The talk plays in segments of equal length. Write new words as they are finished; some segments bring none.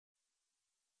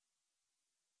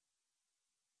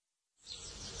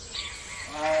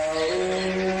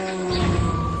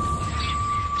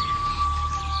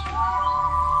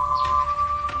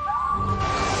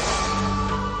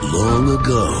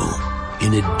ago,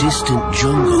 in a distant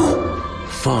jungle,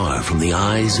 far from the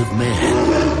eyes of man,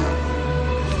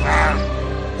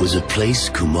 was a place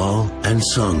Kumal and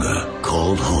Sangha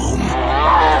called home.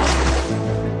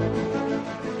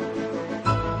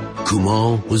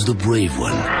 Kumal was the brave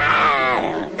one.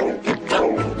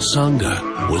 Sangha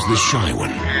was the shy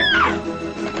one.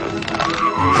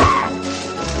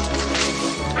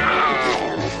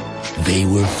 They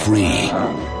were free.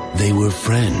 They were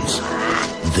friends.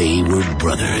 They were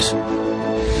brothers.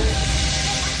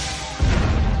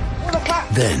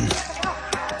 Then,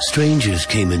 strangers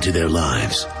came into their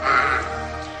lives.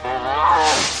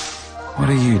 What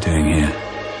are you doing here?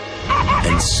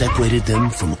 And separated them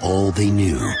from all they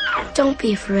knew. Don't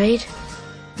be afraid.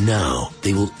 Now,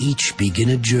 they will each begin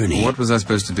a journey. What was I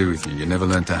supposed to do with you? You never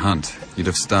learned to hunt. You'd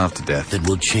have starved to death. That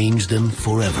will change them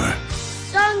forever.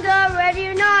 Sangha, ready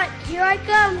or not, here I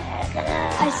come.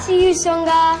 I see you,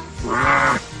 Sangha.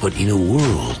 But in a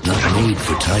world not made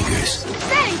for tigers,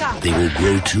 they will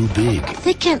grow too big.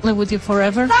 They can't live with you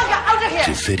forever. Sangha, out of here!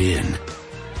 To fit in.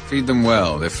 Feed them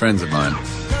well. They're friends of mine.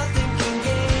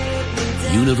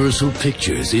 Universal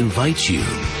Pictures invites you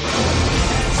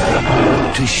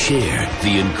to share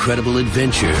the incredible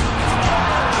adventure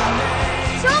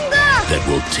Sangha! that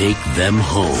will take them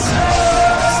home.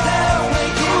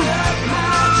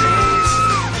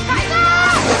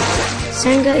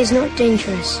 Sangha is not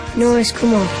dangerous, nor is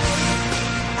Kumal.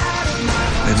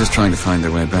 They're just trying to find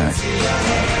their way back.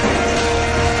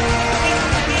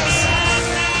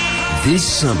 This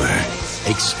summer,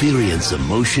 experience a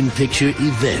motion picture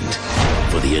event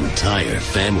for the entire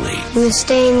family. We will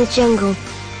stay in the jungle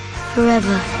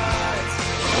forever.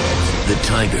 The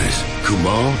tigers,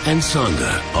 Kumal and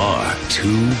Sangha, are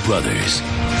two brothers.